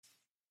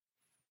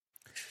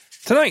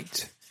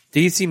Tonight,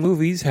 DC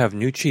movies have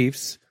new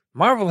chiefs,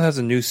 Marvel has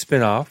a new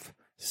spin-off,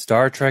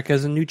 Star Trek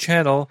has a new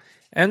channel,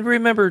 and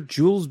remember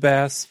Jules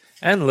Bass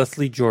and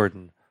Leslie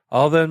Jordan.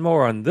 All that and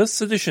more on this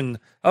edition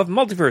of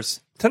Multiverse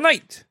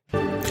Tonight.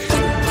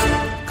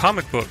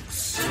 Comic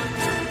books,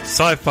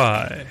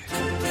 sci-fi,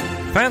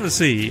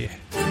 fantasy,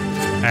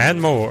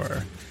 and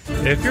more.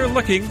 If you're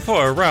looking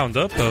for a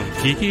roundup of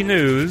geeky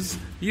news,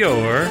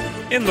 you're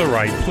in the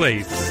right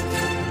place.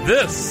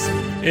 This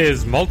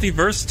is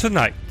Multiverse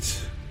Tonight.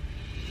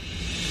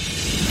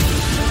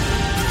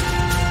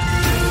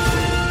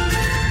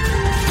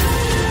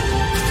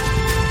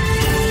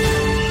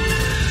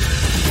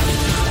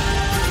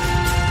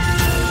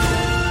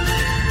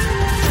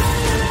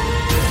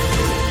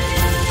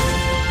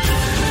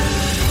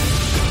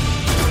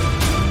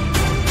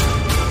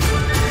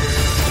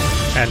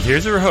 And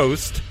here's your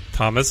host,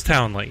 Thomas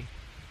Townley.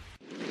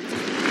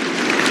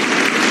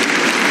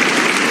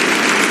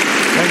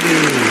 Thank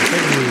you.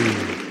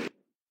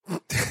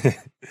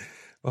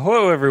 Well,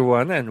 hello,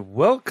 everyone, and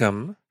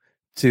welcome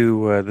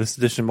to this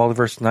edition of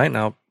Multiverse Tonight.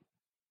 Now,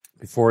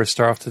 before I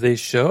start off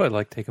today's show, I'd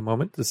like to take a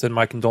moment to send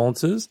my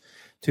condolences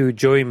to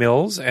Joey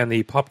Mills and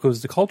the Pop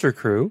Goes the Culture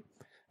crew.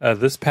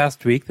 This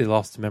past week, they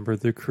lost a member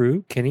of their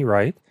crew, Kenny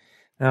Wright.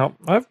 Now,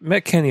 I've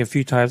met Kenny a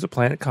few times at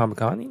Planet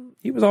Comic-Con.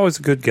 He was always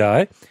a good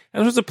guy,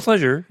 and it was a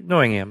pleasure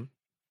knowing him.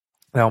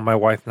 Now, my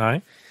wife and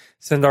I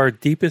send our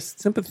deepest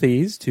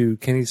sympathies to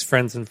Kenny's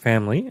friends and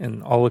family,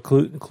 and I'll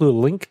include a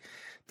link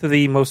to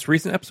the most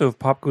recent episode of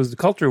Pop Goes the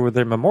Culture where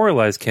they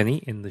memorialize Kenny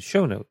in the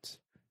show notes.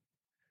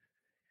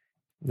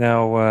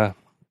 Now,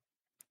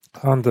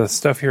 on the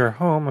stuff here at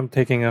home, I'm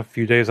taking a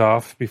few days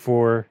off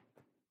before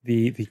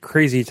the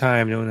crazy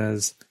time known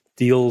as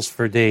Deals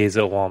for Days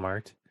at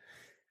Walmart.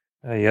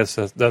 Yes,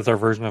 that's our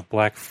version of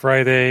Black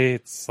Friday.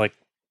 It's like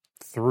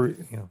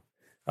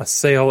a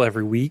sale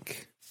every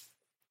week,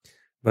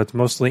 but it's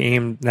mostly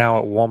aimed now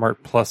at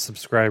Walmart Plus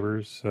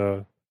subscribers.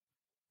 So,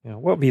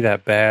 won't be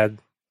that bad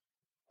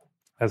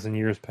as in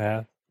years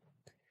past.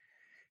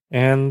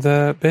 And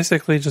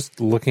basically,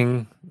 just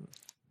looking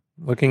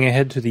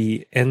ahead to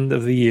the end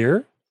of the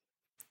year.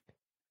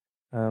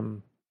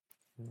 We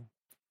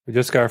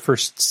just got our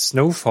first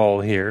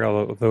snowfall here,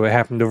 although it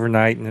happened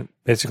overnight and it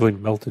basically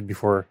melted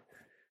before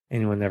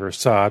anyone ever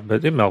saw it.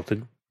 But it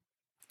melted.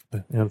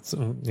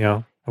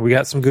 We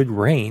got some good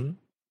rain.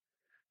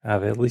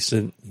 At least,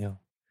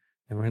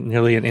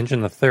 nearly an inch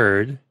and a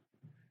third.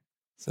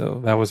 So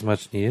that was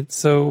much needed.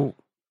 So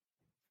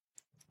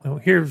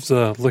here's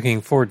looking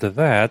forward to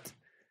that.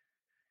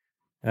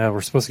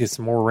 We're supposed to get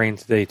some more rain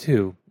today,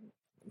 too.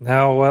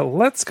 Now,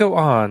 let's go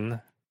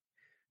on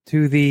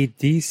to the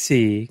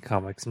DC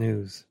Comics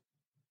news.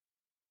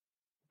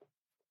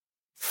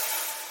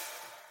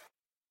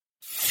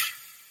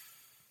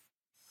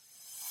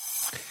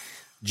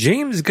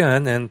 James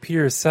Gunn and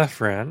Peter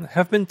Safran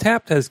have been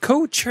tapped as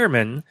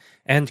co-chairmen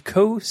and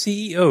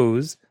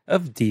co-CEOs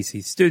of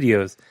DC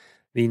Studios,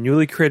 the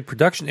newly created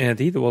production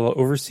entity that will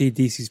oversee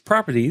DC's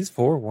properties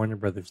for Warner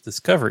Brothers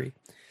Discovery.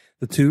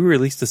 The two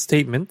released a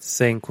statement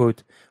saying,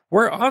 quote,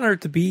 "We're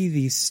honored to be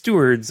the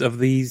stewards of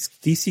these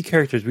DC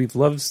characters we've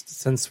loved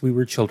since we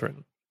were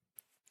children.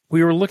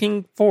 We were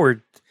looking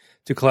forward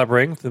to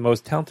collaborating with the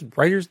most talented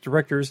writers,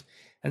 directors,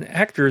 and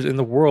actors in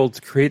the world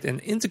to create an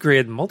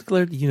integrated,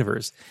 multi-layered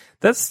universe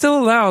that still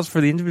allows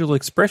for the individual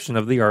expression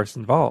of the artists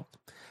involved.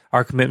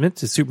 Our commitment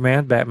to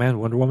Superman, Batman,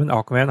 Wonder Woman,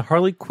 Aquaman,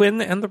 Harley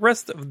Quinn, and the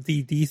rest of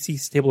the DC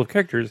stable of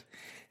characters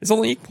is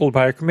only equaled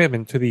by our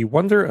commitment to the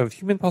wonder of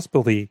human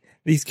possibility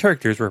these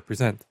characters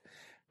represent.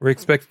 We're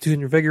expected to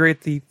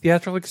invigorate the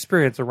theatrical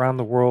experience around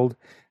the world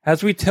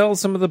as we tell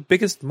some of the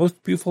biggest,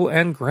 most beautiful,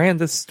 and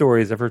grandest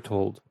stories ever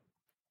told.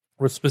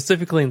 We're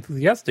specifically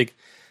enthusiastic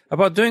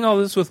about doing all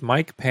this with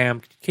Mike,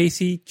 Pam,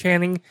 Casey,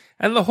 Channing,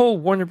 and the whole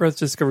Warner Bros.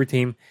 Discovery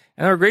team,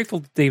 and are grateful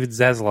to David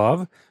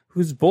Zaslav,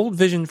 whose bold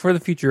vision for the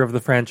future of the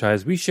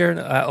franchise we share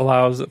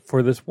allows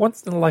for this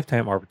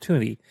once-in-a-lifetime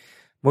opportunity.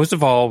 Most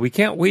of all, we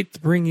can't wait to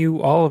bring you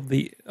all of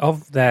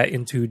that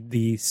into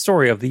the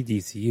story of the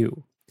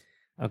DCU."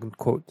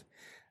 Quote.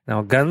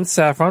 Now, Gunn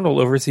Safran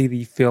will oversee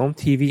the film,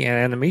 TV, and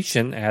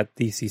animation at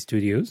DC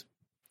Studios.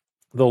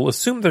 They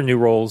assumed their new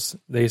roles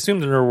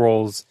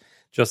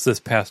just this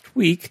past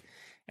week,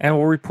 and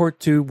will report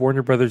to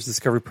Warner Brothers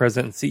Discovery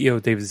President and CEO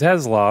David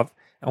Zaslav,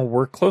 and will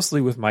work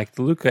closely with Mike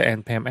DeLuca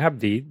and Pam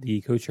Abdi,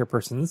 the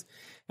co-chairpersons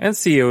and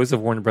CEOs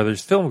of Warner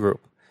Brothers Film Group.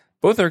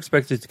 Both are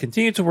expected to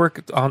continue to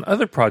work on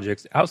other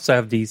projects outside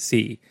of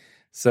DC.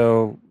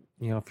 So,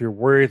 if you're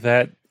worried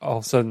that all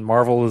of a sudden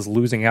Marvel is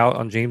losing out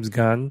on James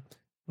Gunn,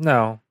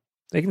 no,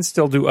 they can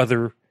still do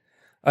other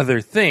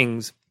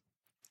things.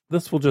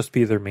 This will just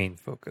be their main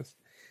focus.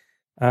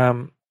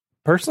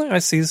 Personally, I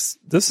see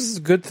this is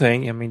a good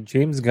thing. I mean,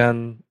 James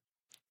Gunn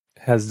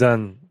has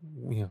done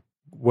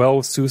well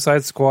with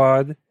Suicide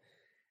Squad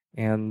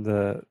and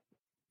the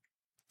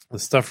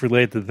stuff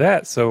related to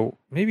that. So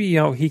maybe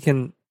he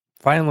can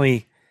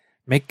finally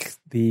make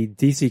the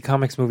DC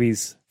Comics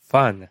movies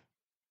fun.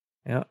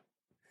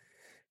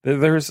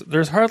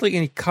 There's hardly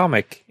any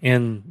comic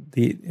in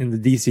the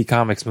DC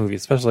Comics movie,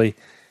 especially,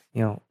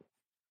 you know,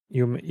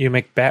 you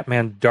make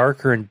Batman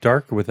darker and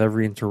darker with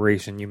every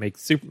iteration. You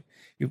managed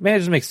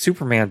to make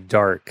Superman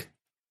dark.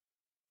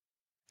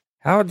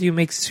 How do you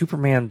make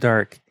Superman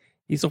dark?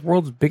 He's the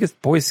world's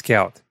biggest Boy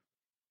Scout.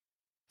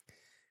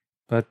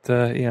 But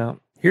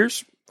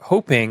here's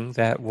hoping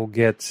that we'll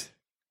get,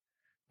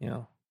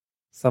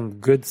 some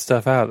good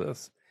stuff out of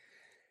this.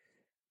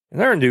 In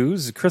other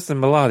news, Kristen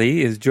Milioti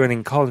is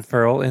joining Colin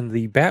Farrell in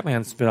the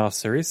Batman spin-off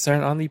series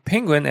starring on the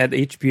Penguin at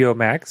HBO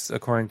Max,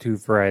 according to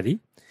Variety.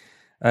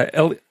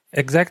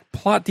 Exact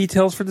plot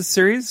details for the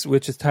series,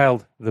 which is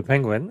titled The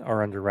Penguin,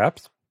 are under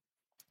wraps,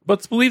 but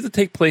it's believed to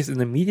take place in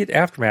the immediate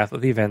aftermath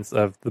of the events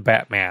of the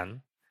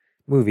Batman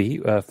movie.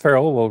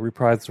 Farrell will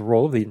reprise the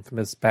role of the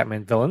infamous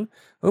Batman villain,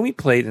 whom he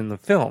played in the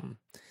film.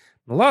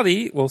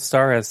 Milioti will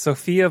star as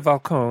Sophia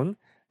Falcone,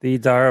 the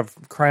daughter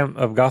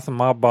of Gotham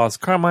mob boss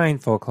Carmine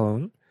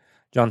Falcone.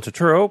 John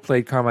Turturro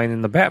played Carmine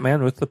in The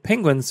Batman, with the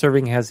Penguin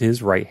serving as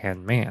his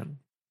right-hand man.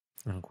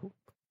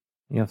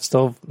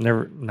 Still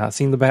never not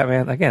seen The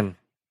Batman. Again,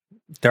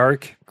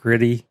 dark,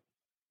 gritty.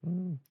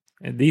 And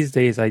these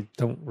days, I'm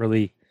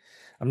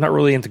not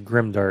really into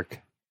grimdark.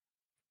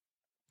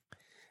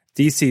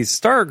 DC's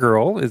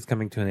Stargirl is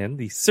coming to an end.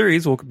 The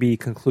series will be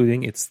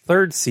concluding its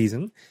third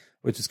season,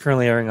 which is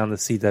currently airing on the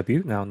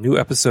CW. Now, new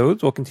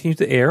episodes will continue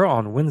to air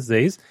on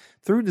Wednesdays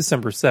through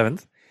December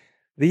 7th.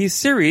 The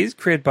series,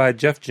 created by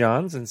Jeff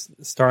Johns and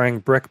starring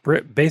Breck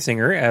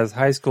Basinger as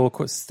high school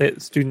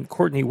student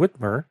Courtney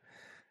Whitmer,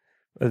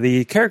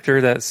 the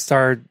character that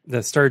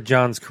started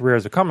Johns' career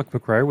as a comic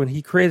book writer when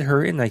he created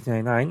her in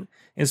 1999,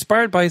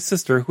 inspired by his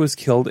sister who was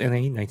killed in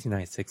a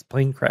 1996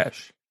 plane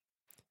crash.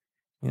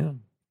 Yeah,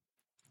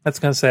 that's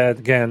kind of sad.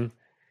 Again,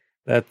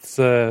 that's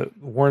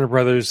Warner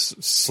Brothers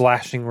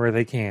slashing where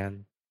they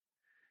can.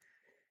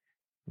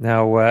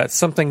 Now,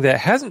 something that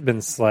hasn't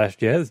been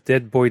slashed yet is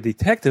Dead Boy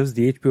Detectives,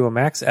 the HBO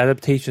Max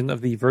adaptation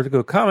of the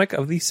Vertigo comic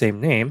of the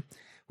same name,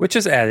 which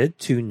has added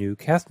 2 new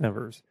cast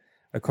members.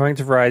 According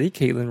to Variety,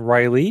 Caitlin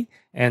Riley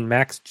and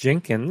Max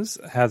Jenkins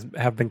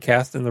have been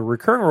cast in the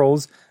recurring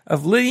roles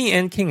of Liddy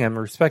and Kingham,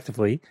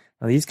 respectively.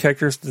 Now, these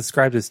characters are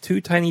described as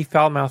 2 tiny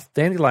foul-mouthed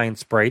dandelion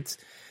sprites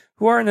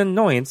who are an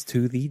annoyance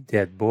to the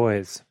Dead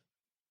Boys.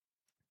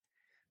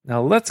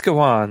 Now, let's go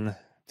on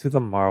to the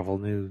Marvel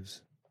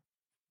news.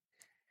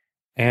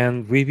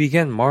 And we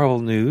begin Marvel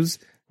news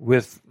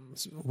with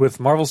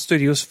Marvel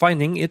Studios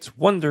finding its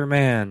Wonder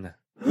Man.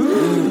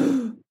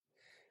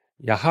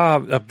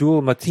 Yahya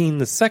Abdul-Mateen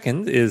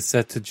II is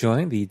set to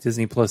join the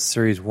Disney Plus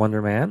series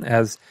Wonder Man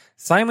as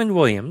Simon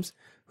Williams,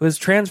 who is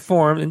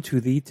transformed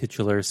into the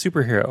titular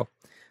superhero.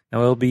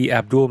 Now, it'll be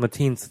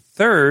Abdul-Mateen's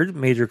 3rd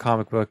major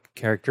comic book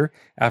character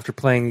after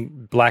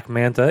playing Black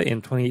Manta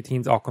in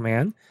 2018's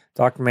Aquaman,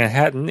 Dr.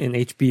 Manhattan in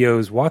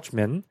HBO's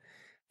Watchmen,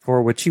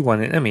 for which he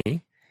won an Emmy.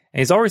 And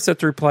he's already set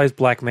to reprise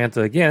Black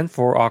Manta again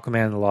for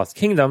Aquaman and the Lost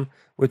Kingdom,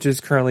 which is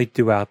currently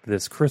due out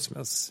this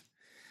Christmas.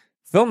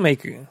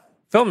 Filmmaker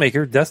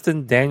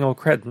Destin Daniel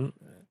Cretton,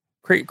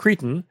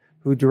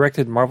 who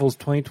directed Marvel's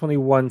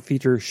 2021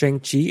 feature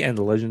Shang-Chi and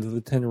the Legend of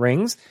the Ten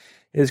Rings,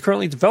 is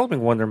currently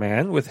developing Wonder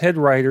Man with head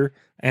writer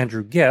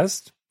Andrew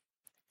Guest,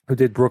 who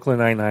did Brooklyn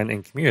Nine-Nine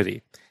and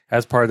Community,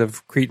 as part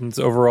of Cretton's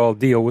overall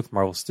deal with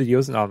Marvel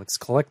Studios and Onyx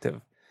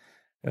Collective.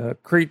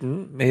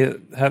 Cretton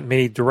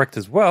may direct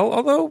as well,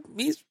 although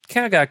he's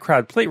kind of got a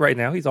crowded plate right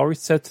now. He's already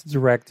set to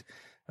direct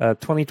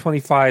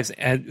 2025's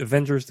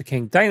Avengers: The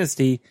Kang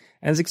Dynasty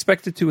and is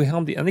expected to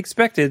helm the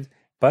unexpected,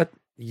 but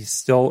he's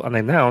still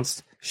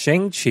unannounced,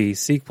 Shang-Chi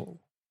sequel.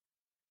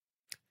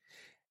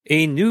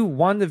 A new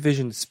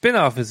WandaVision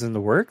spin-off is in the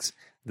works,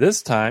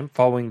 this time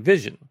following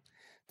Vision.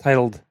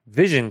 Titled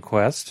Vision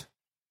Quest,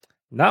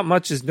 not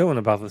much is known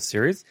about the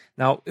series.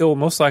 Now, it will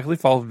most likely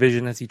follow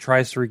Vision as he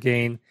tries to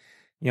regain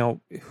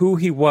who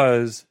he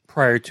was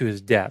prior to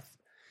his death.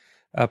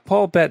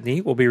 Paul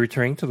Bettany will be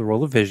returning to the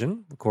role of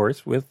Vision, of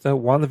course, with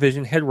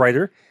WandaVision head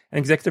writer and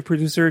executive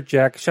producer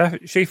Jack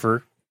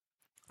Schaefer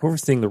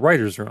overseeing the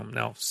writer's room.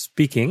 Now,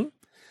 speaking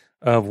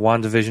of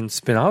WandaVision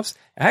spin-offs,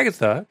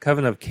 Agatha,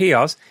 Coven of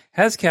Chaos,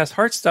 has cast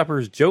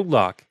Heartstopper's Joe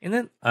Locke in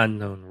an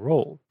unknown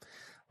role.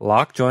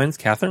 Locke joins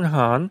Catherine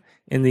Hahn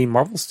in the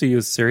Marvel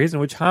Studios series, in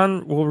which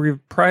Hahn will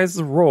reprise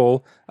the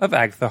role of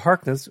Agatha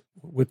Harkness,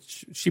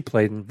 which she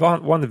played in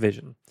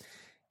WandaVision.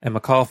 Emma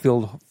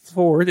Caulfield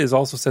Ford is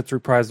also set to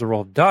reprise the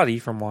role of Dottie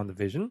from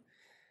WandaVision.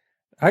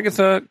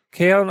 Agatha,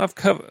 Coven of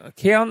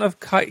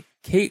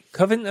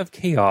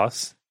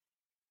Chaos,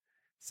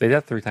 say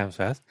that 3 times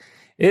fast,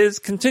 is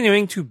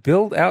continuing to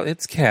build out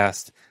its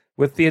cast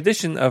with the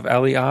addition of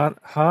Ali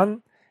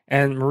Hahn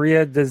and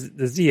Maria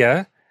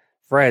Dezia.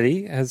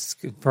 Variety has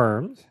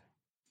confirmed.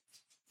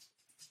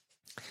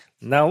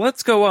 Now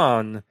let's go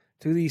on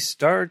to the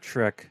Star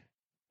Trek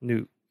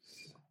news.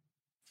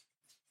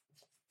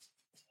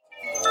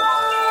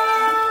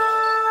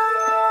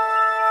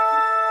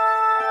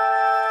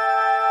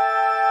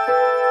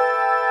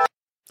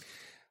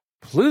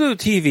 Pluto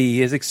TV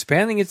is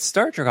expanding its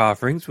Star Trek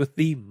offerings with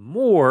the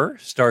More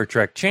Star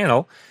Trek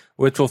channel,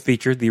 which will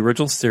feature the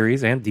original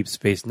series and Deep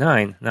Space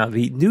Nine. Now,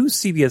 the new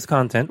CBS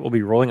content will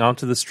be rolling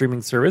onto the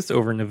streaming service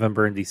over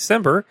November and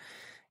December,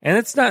 and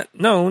it's not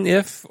known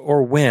if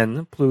or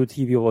when Pluto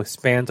TV will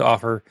expand to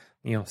offer,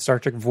 Star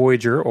Trek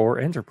Voyager or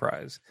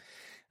Enterprise.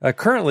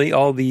 Currently,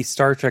 all the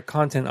Star Trek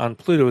content on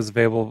Pluto is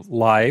available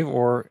live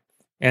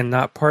and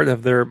not part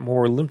of their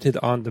more limited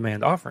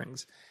on-demand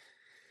offerings.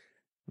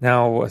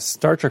 Now,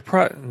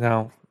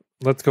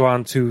 let's go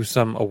on to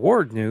some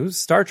award news.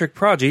 Star Trek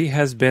Prodigy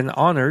has been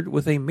honored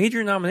with a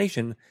major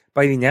nomination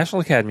by the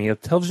National Academy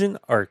of Television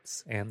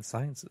Arts and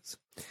Sciences.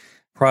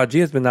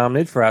 Prodigy has been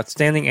nominated for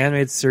Outstanding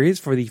Animated Series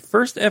for the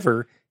first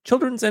ever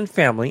Children's and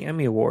Family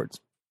Emmy Awards.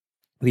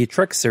 The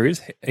Trek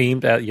series,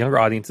 aimed at younger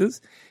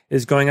audiences,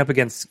 is going up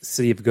against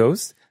City of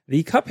Ghosts,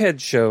 The Cuphead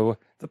Show,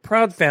 The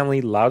Proud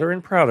Family, Louder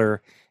and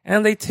Prouder,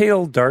 and A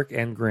Tale Dark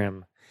and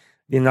Grim.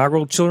 The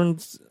inaugural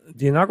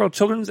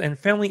Children's and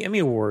Family Emmy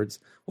Awards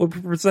will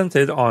be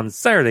presented on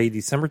Saturday,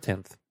 December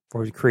 10th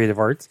for Creative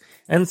Arts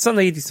and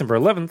Sunday, December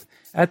 11th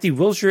at the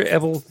Wilshire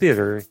Evel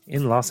Theater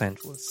in Los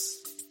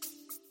Angeles.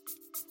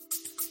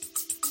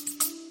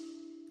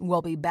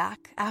 We'll be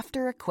back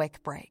after a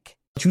quick break.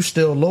 You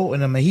still loading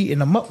them and heating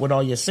them up with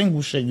all your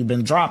single shit you've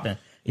been dropping.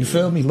 You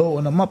feel me?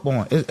 Loading them up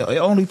on. It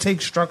only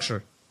takes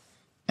structure.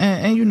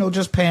 And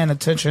just paying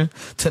attention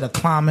to the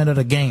climate of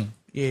the game.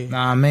 Yeah. Know what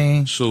I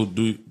mean? So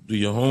do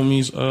your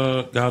homies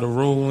got a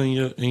role in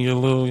your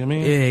little,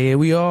 Yeah,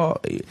 we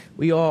all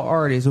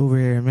artists over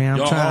here, man.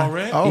 Y'all all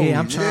right?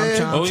 I'm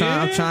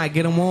trying to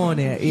get them on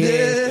there.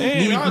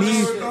 Yeah.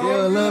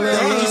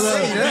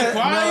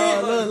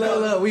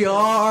 Look, we all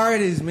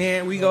artists,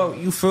 man.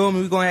 You feel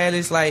me? We gonna have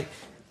this like,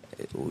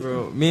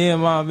 bro, me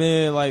and my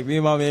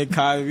man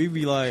Kai, we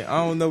be like,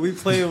 I don't know, we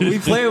play with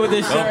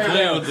this shit right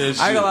now. I ain't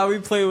gonna lie, we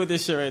play with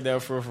this shit right now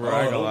for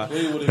I ain't gonna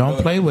lie. Don't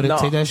play with it. No.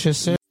 Take that shit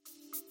serious.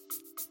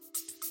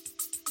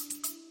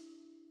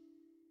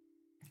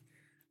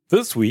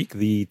 This week,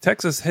 the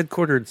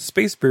Texas-headquartered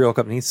space burial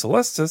company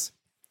Celestis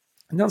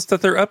announced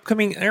that their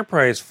upcoming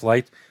Enterprise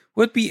flight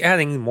would be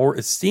adding more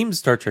esteemed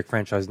Star Trek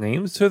franchise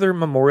names to their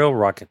Memorial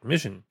rocket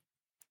mission.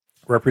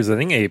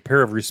 Representing a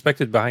pair of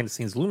respected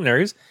behind-the-scenes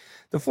luminaries,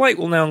 the flight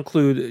will now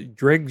include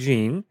Greg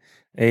Jean,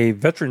 a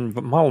veteran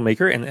model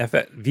maker and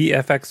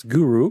VFX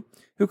guru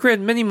who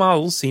created many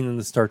models seen in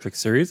the Star Trek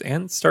series,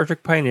 and Star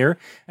Trek pioneer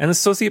and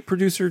associate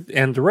producer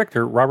and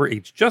director Robert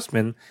H.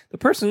 Justman, the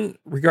person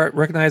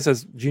recognized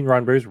as Gene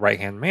Roddenberry's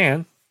right-hand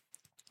man,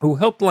 who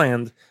helped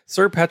land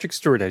Sir Patrick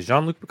Stewart as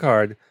Jean-Luc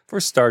Picard for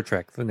Star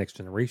Trek The Next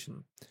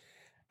Generation.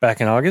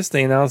 Back in August,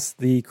 they announced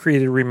the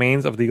created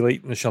remains of the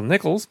late Nichelle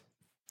Nichols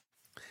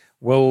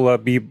will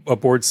be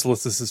aboard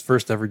Celestis'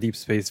 first ever deep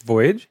space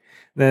voyage.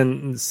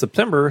 Then in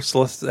September,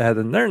 Celestis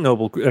added another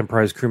noble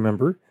Enterprise crew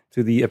member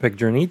to the epic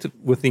journey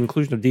with the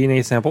inclusion of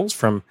DNA samples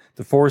from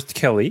DeForest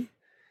Kelley.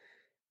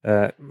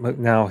 Now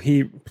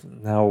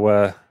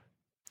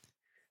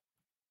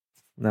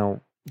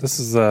this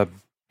is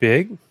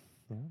big,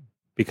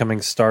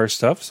 becoming star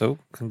stuff. So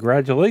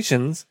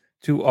congratulations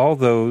to all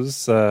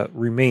those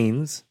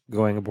remains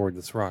going aboard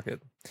this rocket.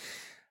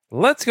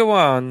 Let's go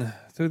on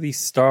to the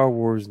Star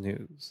Wars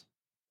news.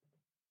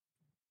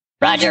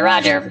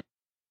 Roger.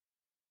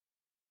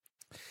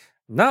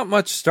 Not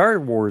much Star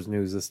Wars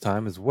news this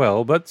time as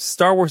well, but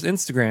Star Wars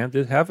Instagram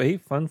did have a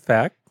fun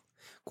fact.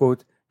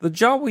 Quote, the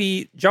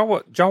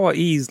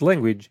Jawaese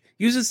language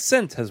uses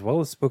scent as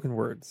well as spoken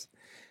words.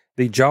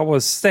 The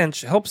Jawa's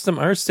stench helps them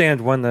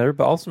understand one another,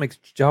 but also makes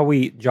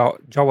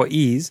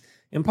Jawaese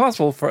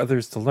impossible for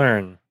others to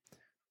learn.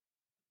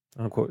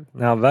 Unquote.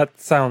 Now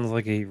that sounds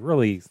like a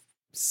really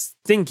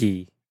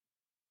stinky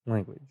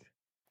language.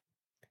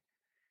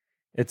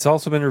 It's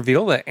also been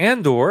revealed that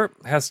Andor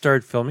has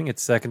started filming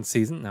its second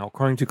season. Now,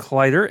 according to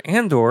Collider,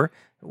 Andor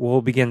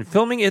will begin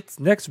filming its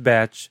next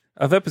batch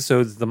of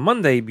episodes the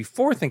Monday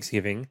before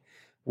Thanksgiving,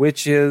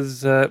 which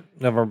is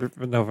November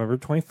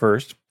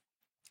 21st.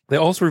 They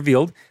also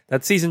revealed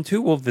that Season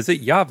 2 will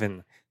visit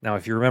Yavin. Now,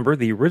 if you remember,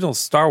 the original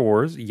Star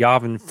Wars,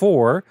 Yavin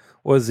 4,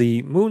 was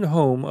the moon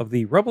home of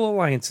the Rebel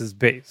Alliance's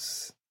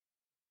base.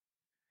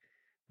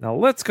 Now,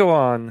 let's go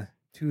on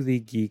to the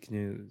geek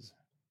news.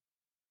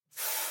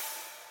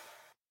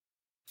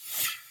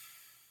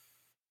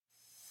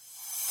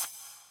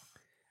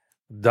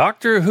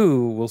 Doctor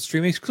Who will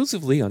stream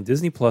exclusively on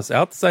Disney Plus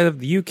outside of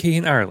the UK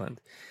and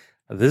Ireland.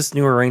 This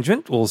new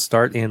arrangement will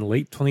start in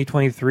late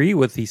 2023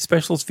 with the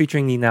specials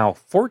featuring the now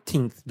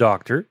 14th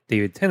Doctor,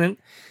 David Tennant,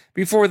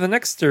 before the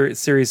next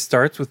series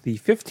starts with the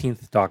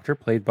 15th Doctor,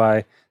 played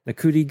by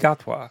Ncuti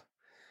Gatwa.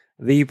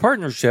 The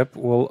partnership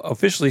will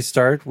officially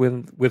start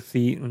when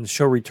the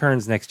show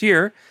returns next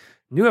year.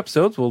 New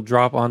episodes will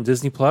drop on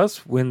Disney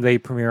Plus when they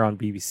premiere on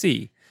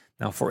BBC.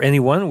 Now, for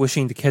anyone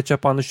wishing to catch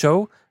up on the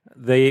show,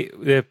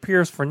 it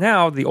appears for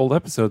now the old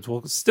episodes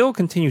will still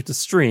continue to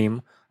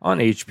stream on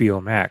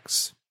HBO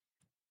Max.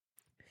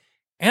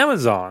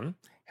 Amazon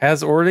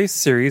has ordered a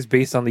series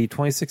based on the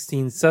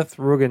 2016 Seth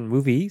Rogen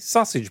movie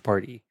Sausage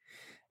Party.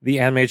 The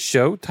animated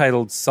show,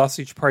 titled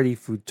Sausage Party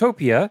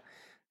Foodtopia,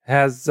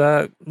 has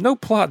no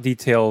plot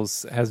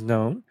details as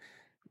known,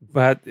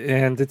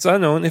 and it's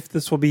unknown if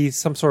this will be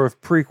some sort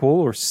of prequel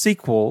or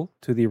sequel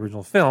to the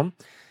original film.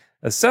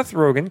 Seth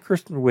Rogen,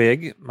 Kristen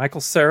Wiig,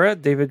 Michael Cera,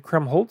 David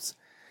Krumholtz,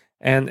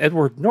 and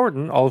Edward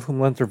Norton, all of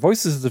whom lent their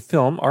voices to the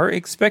film, are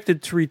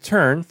expected to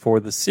return for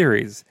the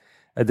series.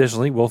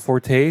 Additionally, Will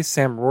Forte,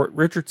 Sam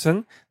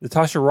Richardson,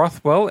 Natasha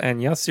Rothwell,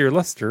 and Yasir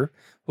Lester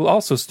will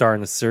also star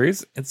in the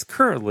series. It's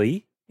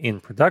currently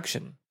in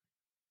production.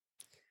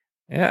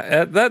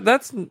 Yeah,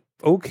 that's an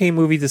okay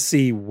movie to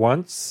see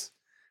once.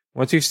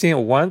 Once you've seen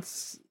it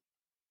once,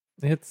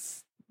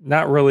 it's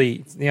not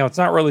really, it's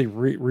not really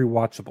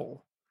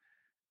rewatchable.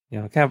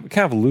 It kind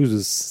of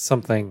loses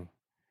something.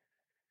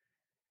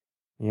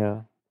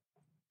 Yeah.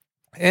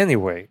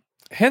 Anyway,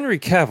 Henry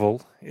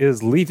Cavill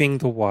is leaving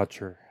The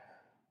Watcher.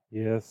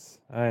 Yes,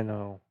 I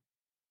know.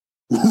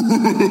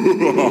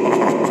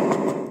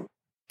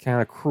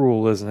 Kind of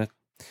cruel, isn't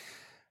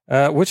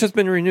it? Which has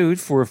been renewed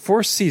for a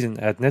fourth season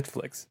at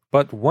Netflix.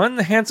 But one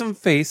handsome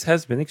face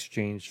has been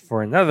exchanged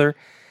for another,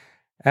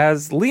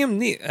 as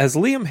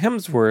Liam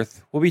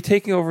Hemsworth will be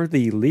taking over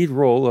the lead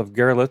role of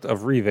Geralt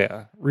of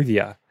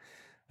Rivia.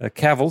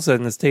 Cavill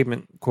said in a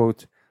statement,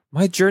 quote,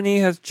 "My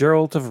journey as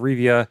Geralt of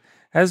Rivia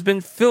has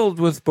been filled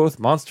with both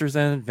monsters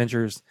and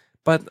adventures,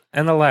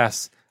 and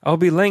alas, I'll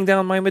be laying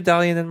down my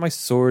medallion and my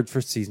sword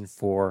for season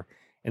 4.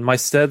 In my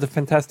stead, the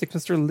fantastic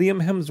Mr.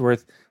 Liam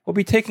Hemsworth will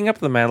be taking up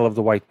the mantle of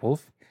the White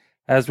Wolf.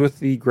 As with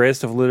the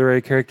greatest of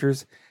literary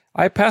characters,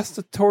 I pass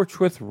the torch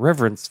with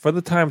reverence for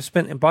the time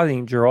spent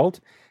embodying Geralt,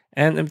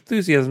 and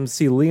enthusiasm to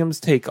see Liam's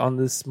take on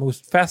this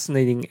most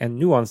fascinating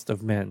and nuanced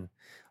of men.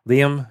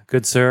 Liam,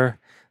 good sir,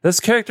 this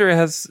character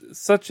has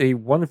such a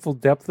wonderful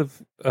depth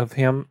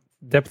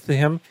to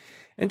him.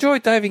 Enjoy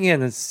diving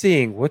in and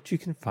seeing what you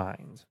can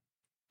find."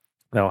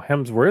 Now,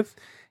 Hemsworth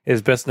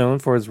is best known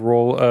for his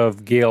role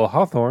of Gale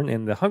Hawthorne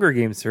in the Hunger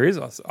Games series,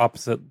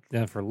 opposite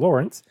Jennifer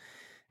Lawrence,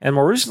 and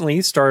more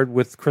recently starred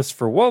with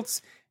Christopher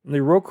Waltz in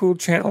the Roku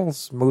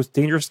channel's Most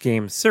Dangerous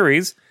Game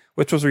series,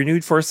 which was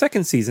renewed for a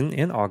second season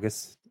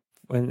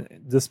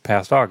this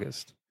past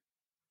August.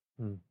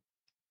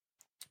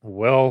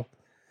 Well,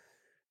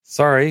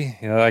 sorry,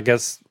 I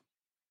guess,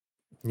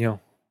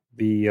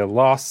 the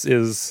loss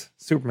is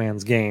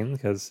Superman's gain,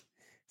 because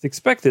it's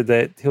expected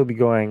that he'll be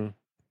going,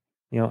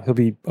 he'll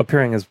be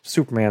appearing as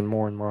Superman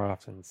more and more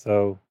often.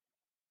 So,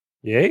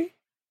 yay?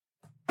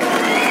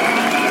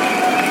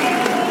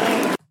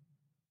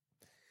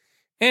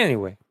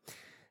 Anyway,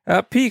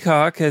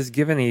 Peacock has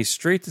given a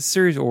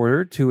straight-to-series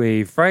order to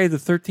a Friday the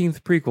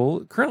 13th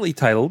prequel currently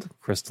titled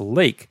Crystal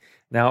Lake.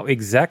 Now,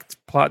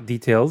 exact plot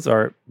details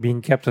are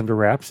being kept under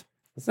wraps.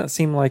 Doesn't that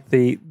seem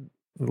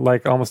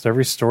like almost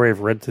every story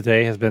I've read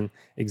today has been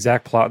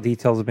exact plot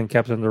details have been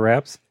kept under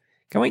wraps?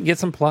 Can we get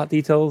some plot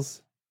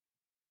details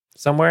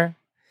somewhere?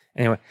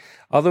 Anyway,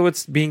 although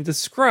it's being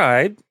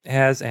described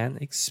as an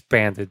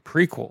expanded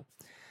prequel.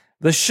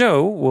 The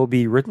show will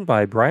be written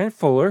by Brian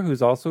Fuller,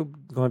 who's also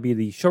going to be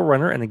the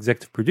showrunner and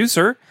executive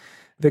producer.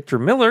 Victor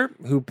Miller,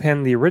 who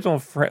penned the original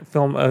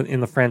film in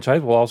the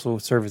franchise, will also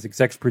serve as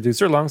executive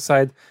producer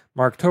alongside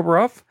Mark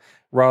Toberoff,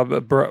 Rob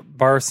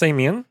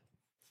Barsamian,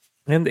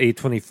 and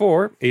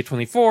A24.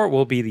 A24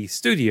 will be the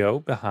studio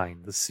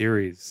behind the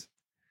series.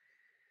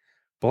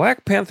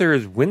 Black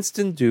Panther's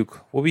Winston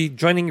Duke will be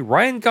joining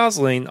Ryan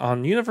Gosling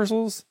on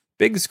Universal's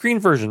big screen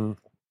version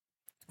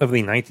of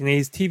the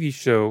 1980s TV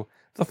show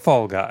The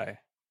Fall Guy.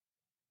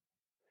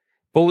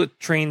 Bullet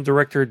Train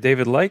director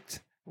David Licht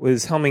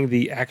was helming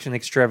the action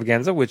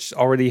extravaganza, which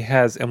already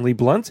has Emily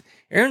Blunt,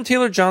 Aaron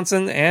Taylor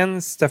Johnson,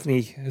 and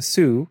Stephanie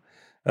Hsu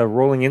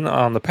rolling in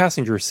on the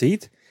passenger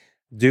seat.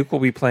 Duke will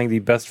be playing the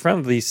best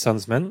friend of the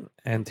Sunsman,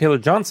 and Taylor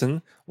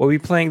Johnson will be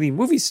playing the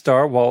movie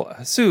star, while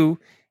Hsu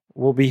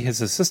will be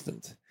his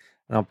assistant.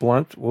 Now,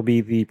 Blunt will be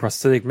the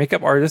prosthetic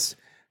makeup artist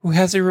who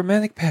has a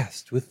romantic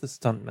past with the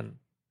stuntman.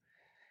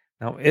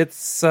 Now,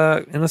 it's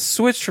in a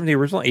switch from the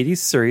original 80s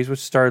series, which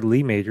starred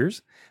Lee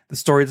Majors. The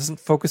story doesn't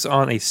focus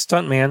on a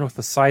stuntman with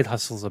the side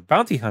hustle as a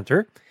bounty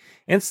hunter.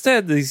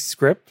 Instead, the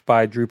script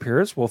by Drew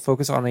Pearce will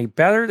focus on a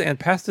battered and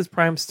past his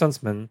prime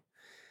stuntsman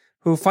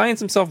who finds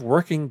himself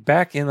working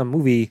back in a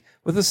movie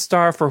with a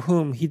star for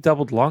whom he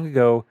doubled long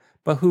ago,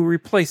 but who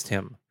replaced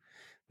him.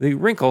 The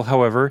wrinkle,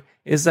 however,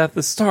 is that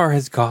the star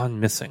has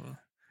gone missing.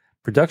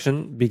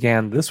 Production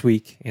began this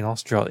week in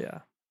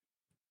Australia.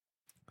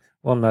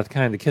 Well, I'm not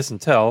kind to kiss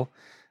and tell,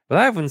 but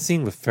I haven't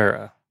seen with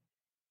Farah.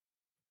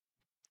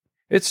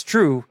 It's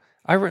true,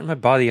 I rent my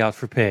body out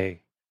for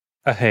pay.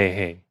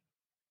 Hey.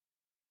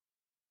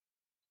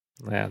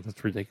 Yeah,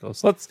 that's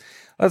ridiculous.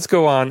 Let's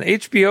go on.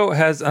 HBO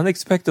has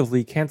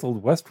unexpectedly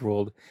canceled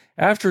Westworld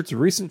after its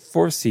recent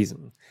fourth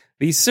season.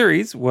 The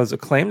series was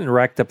acclaimed and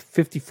racked up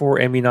 54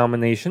 Emmy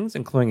nominations,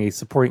 including a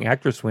supporting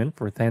actress win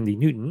for Thandie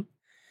Newton.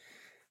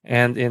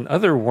 And in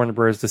other Warner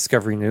Bros.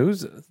 Discovery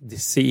news, the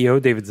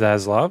CEO David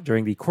Zaslav,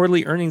 during the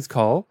quarterly earnings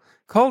call,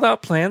 called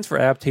out plans for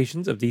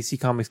adaptations of DC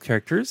Comics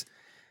characters,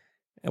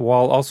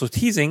 while also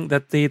teasing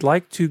that they'd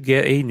like to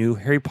get a new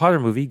Harry Potter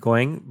movie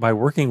going by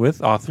working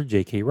with author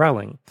J.K.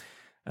 Rowling.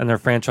 Another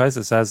franchise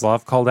that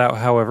Zaslav called out,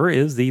 however,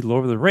 is the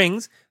Lord of the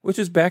Rings, which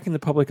is back in the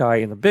public eye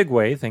in a big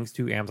way thanks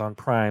to Amazon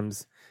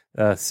Prime's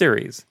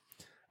series.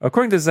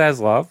 According to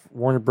Zaslav,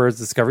 Warner Bros.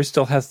 Discovery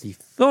still has the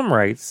film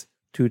rights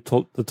to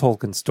the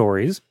Tolkien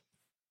stories.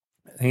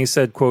 And he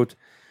said, quote,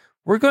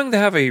 "We're going to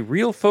have a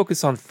real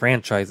focus on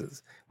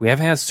franchises. We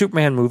haven't had a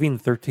Superman movie in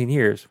 13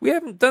 years. We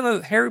haven't done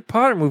a Harry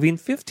Potter movie in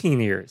 15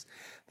 years.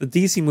 The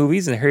DC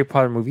movies and Harry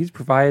Potter movies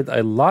provide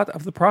a lot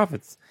of the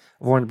profits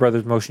of Warner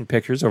Brothers Motion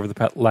Pictures over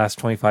the last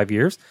 25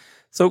 years.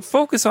 So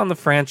focus on the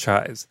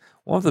franchise.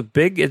 One of the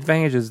big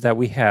advantages that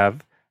we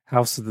have,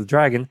 House of the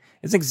Dragon,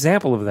 is an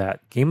example of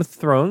that. Game of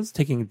Thrones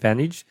taking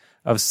advantage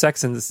of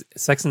Sex and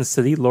the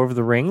City, Lord of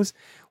the Rings.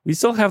 We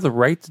still have the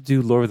right to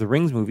do Lord of the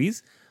Rings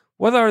movies.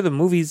 What are the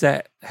movies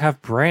that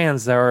have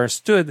brands that are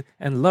understood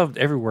and loved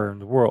everywhere in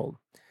the world?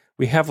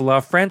 We have a lot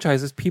of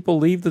franchises people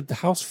leave the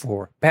house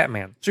for.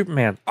 Batman,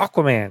 Superman,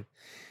 Aquaman.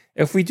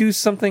 If we do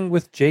something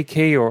with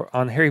JK or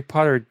on Harry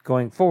Potter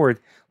going forward,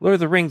 Lord of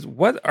the Rings,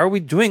 what are we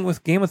doing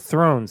with Game of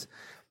Thrones?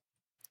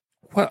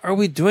 What are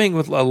we doing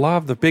with a lot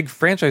of the big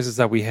franchises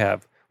that we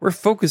have? We're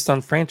focused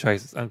on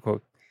franchises,"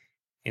 unquote.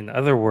 In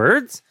other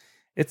words,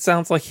 it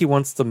sounds like he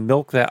wants to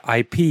milk that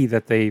IP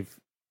that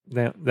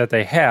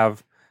they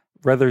have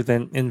rather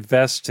than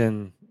invest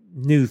in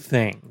new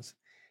things.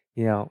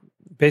 You know,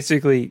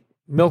 basically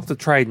milk the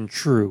tried and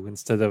true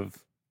instead of,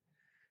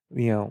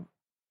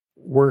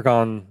 work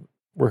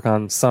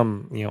on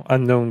some,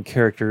 unknown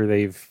character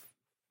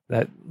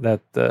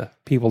that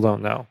people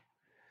don't know.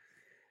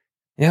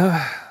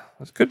 Yeah,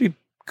 this could be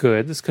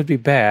good. This could be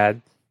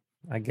bad.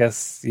 I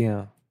guess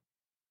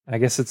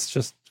it's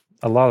just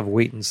a lot of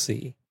wait and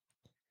see.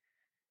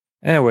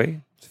 Anyway,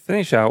 to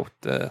finish out,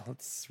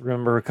 let's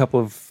remember a couple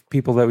of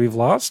people that we've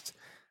lost.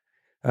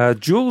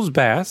 Jules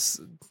Bass,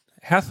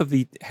 half of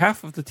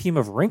the team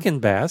of Rankin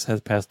Bass,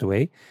 has passed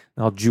away.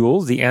 Now,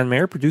 Jules, the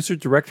animator, producer,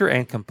 director,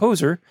 and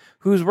composer,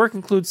 whose work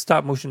includes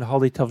stop-motion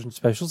holiday television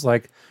specials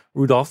like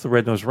Rudolph the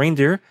Red-Nosed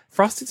Reindeer,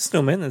 Frosty the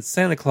Snowman, and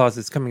Santa Claus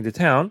is Coming to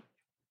Town,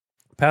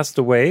 passed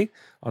away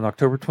on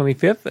October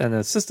 25th at an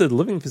assisted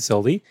living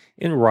facility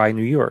in Rye,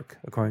 New York,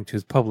 according to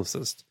his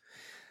publicist.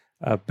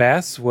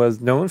 Bass was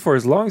known for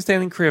his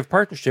long-standing creative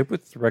partnership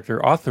with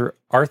director Arthur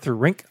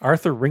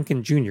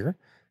Rankin Jr.,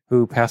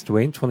 who passed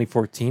away in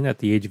 2014 at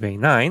the age of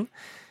 89.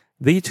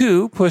 The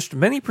two pushed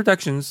many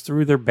productions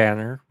through their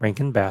banner,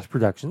 Rankin Bass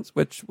Productions,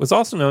 which was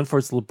also known for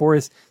its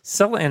laborious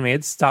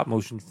cel-animated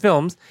stop-motion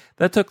films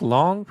that took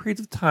long periods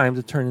of time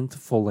to turn into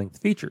full-length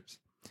features.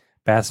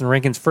 Bass and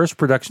Rankin's first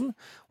production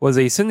was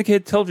a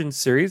syndicated television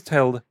series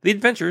titled The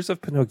Adventures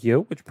of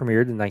Pinocchio, which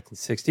premiered in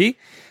 1960,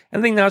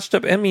 and they notched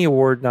up Emmy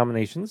Award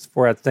nominations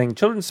for Outstanding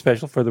Children's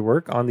Special for their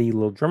work on The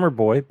Little Drummer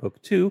Boy,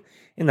 Book 2,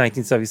 in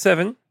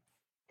 1977,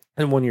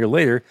 and 1 year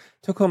later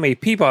took home a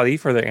Peabody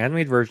for their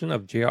animated version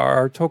of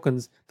J.R.R.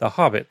 Tolkien's The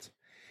Hobbit.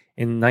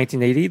 In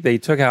 1980, they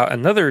took out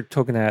another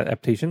Tolkien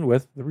adaptation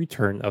with The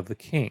Return of the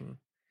King.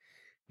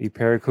 The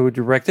pair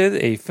co-directed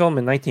a film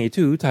in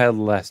 1982 titled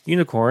The Last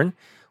Unicorn,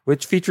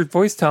 which featured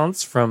voice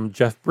talents from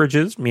Jeff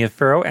Bridges, Mia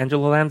Farrow,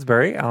 Angela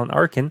Lansbury, Alan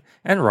Arkin,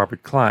 and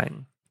Robert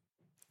Klein.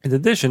 In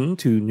addition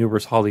to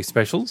numerous holiday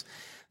specials,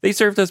 they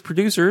served as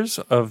producers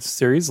of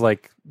series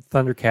like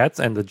Thundercats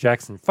and the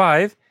Jackson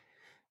 5,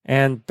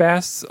 and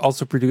Bass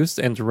also produced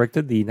and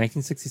directed the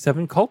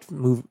 1967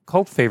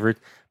 cult favorite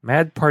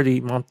Mad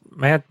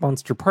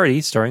Monster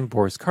Party starring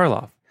Boris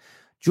Karloff.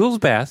 Jules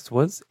Bass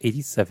was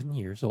 87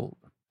 years old.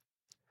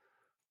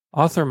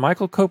 Author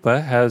Michael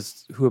Coppa,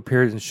 who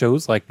appeared in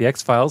shows like The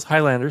X-Files,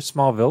 Highlander,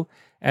 Smallville,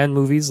 and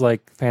movies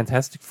like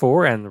Fantastic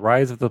Four and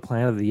Rise of the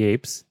Planet of the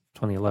Apes,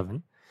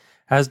 2011,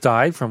 has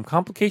died from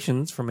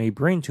complications from a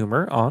brain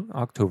tumor on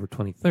October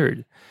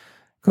 23rd.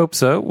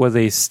 Copsa was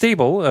a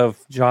staple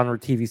of genre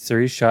TV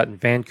series shot in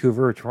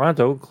Vancouver or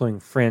Toronto,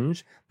 including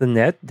Fringe, The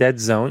Net, Dead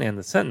Zone, and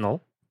The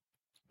Sentinel.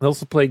 He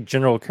also played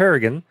General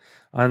Kerrigan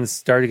on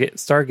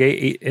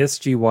Stargate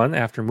SG-1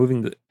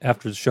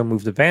 after the show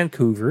moved to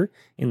Vancouver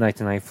in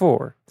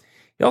 1994.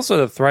 He also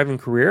had a thriving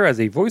career as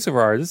a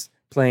voiceover artist,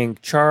 playing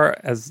Char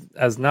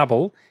as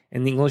Nabal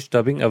in the English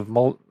dubbing of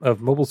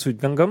Mobile Suit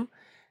Gundam,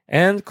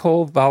 and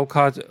Cole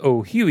Valcott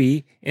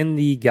O'Huey in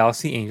the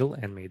Galaxy Angel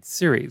animated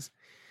series.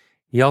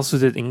 He also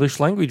did English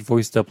language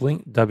voice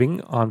dubbing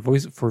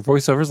for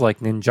voiceovers like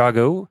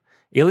Ninjago,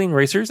 Alien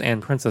Racers,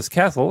 and Princess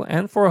Castle,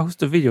 and for a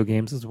host of video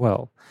games as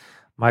well.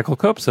 Michael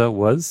Copsa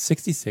was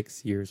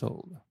 66 years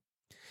old.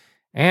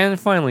 And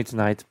finally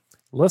tonight,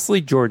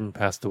 Leslie Jordan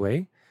passed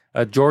away.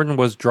 Jordan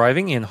was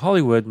driving in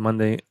Hollywood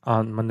Monday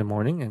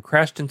morning and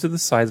crashed into the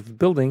side of a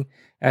building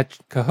at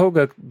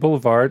Cahoga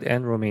Boulevard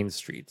and Romaine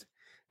Street.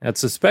 It's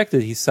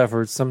suspected he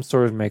suffered some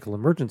sort of medical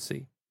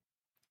emergency.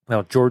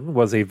 Now, Jordan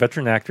was a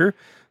veteran actor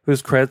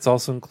whose credits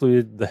also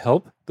included The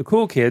Help, The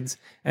Cool Kids,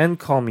 and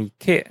Call Me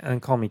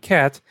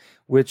Kat,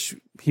 which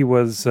he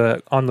was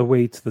on the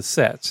way to the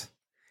set.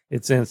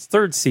 It's in its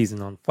third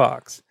season on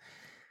Fox.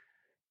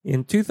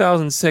 In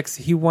 2006,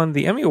 he won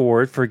the Emmy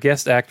Award for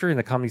Guest Actor in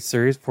the comedy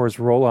series for his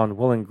role on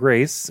Will and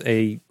Grace,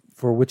 a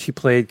for which he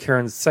played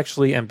Karen's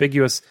sexually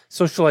ambiguous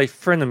socialite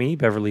frenemy,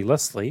 Beverly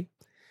Leslie.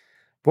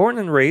 Born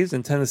and raised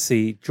in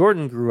Tennessee,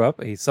 Jordan grew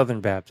up a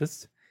Southern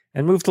Baptist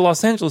and moved to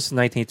Los Angeles in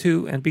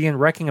 1982 and began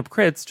racking up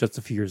credits just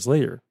a few years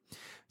later.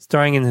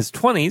 Starting in his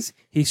 20s,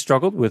 he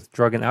struggled with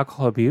drug and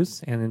alcohol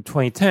abuse, and in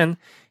 2010,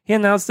 he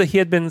announced that he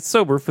had been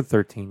sober for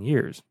 13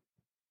 years.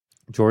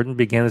 Jordan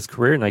began his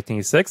career in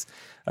 1986,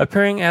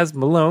 appearing as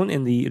Malone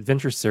in the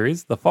adventure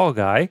series The Fall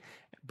Guy,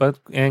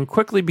 and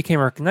quickly became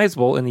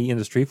recognizable in the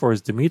industry for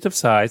his diminutive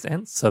size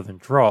and southern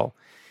drawl.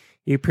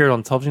 He appeared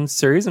on television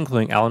series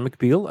including Alan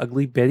McBeal,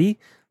 Ugly Betty,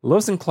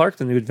 Lois and Clark,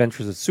 The New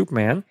Adventures of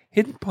Superman,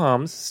 Hidden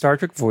Palms, Star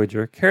Trek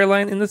Voyager,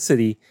 Caroline in the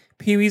City,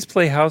 Pee-wee's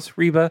Playhouse,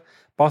 Reba,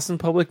 Boston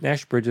Public,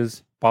 Nash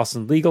Bridges,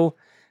 Boston Legal,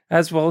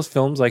 as well as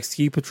films like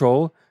Ski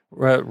Patrol,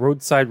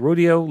 Roadside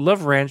Rodeo,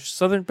 Love Ranch,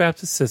 Southern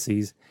Baptist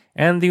Sissies,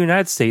 and The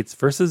United States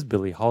versus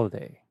Billie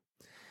Holiday.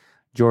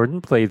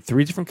 Jordan played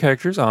 3 different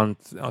characters on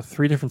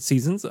 3 different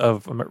seasons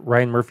of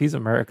Ryan Murphy's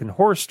American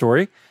Horror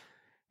Story,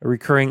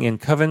 recurring in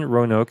Coven,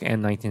 Roanoke,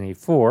 and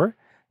 1984.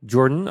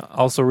 Jordan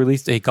also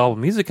released a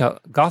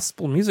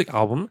gospel music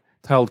album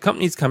titled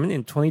Company's Comin'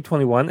 in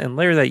 2021, and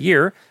later that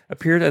year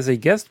appeared as a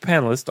guest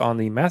panelist on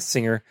The Masked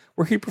Singer,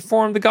 where he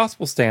performed the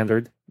gospel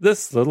standard,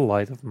 This Little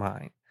Light of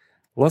Mine.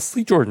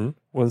 Leslie Jordan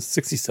was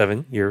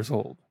 67 years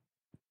old.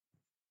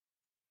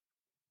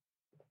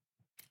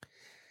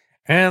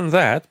 And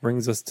that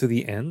brings us to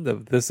the end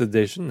of this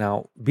edition.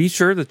 Now, be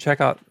sure to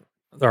check out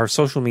our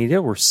social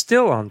media. We're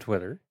still on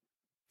Twitter,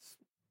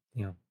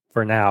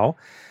 for now,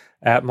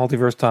 at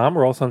Multiverse Tom.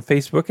 We're also on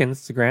Facebook and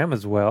Instagram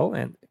as well.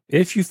 And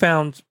if you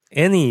found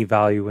any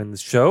value in the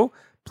show,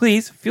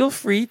 please feel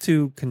free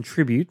to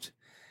contribute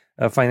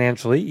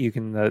financially. You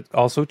can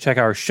also check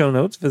our show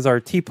notes, visit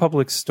our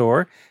TeePublic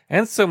store,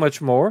 and so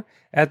much more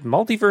at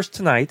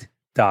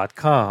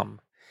multiversetonight.com.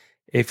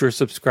 If you're a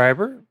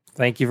subscriber,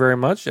 thank you very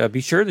much.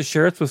 Be sure to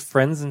share it with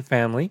friends and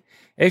family.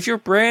 If you're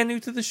brand new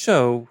to the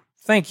show,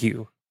 thank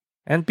you.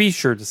 And be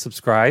sure to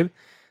subscribe.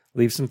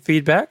 Leave some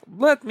feedback.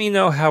 Let me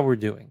know how we're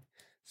doing.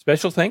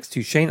 Special thanks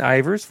to Shane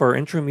Ivers for our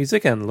intro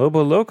music and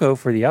Lobo Loco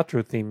for the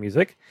outro theme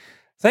music.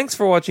 Thanks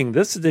for watching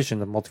this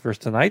edition of Multiverse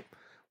Tonight.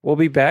 We'll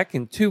be back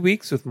in 2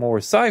 weeks with more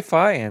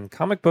sci-fi and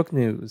comic book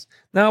news.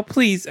 Now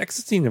please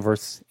exit the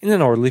universe in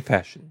an orderly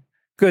fashion.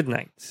 Good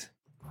night.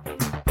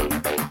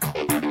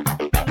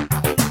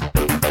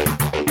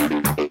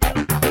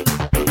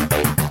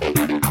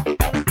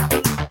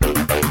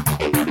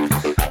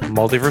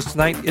 Multiverse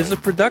Tonight is a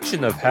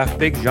production of Half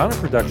Baked Genre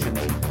Productions.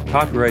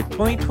 Copyright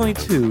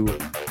 2022.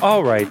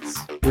 All rights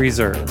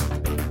reserved.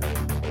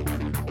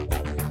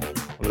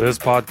 This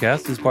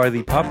podcast is part of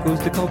the Pop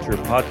Goes the Culture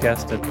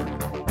podcast network.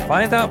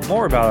 Find out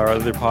more about our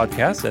other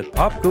podcasts at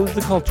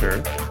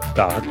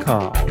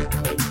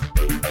popgoestheculture.com.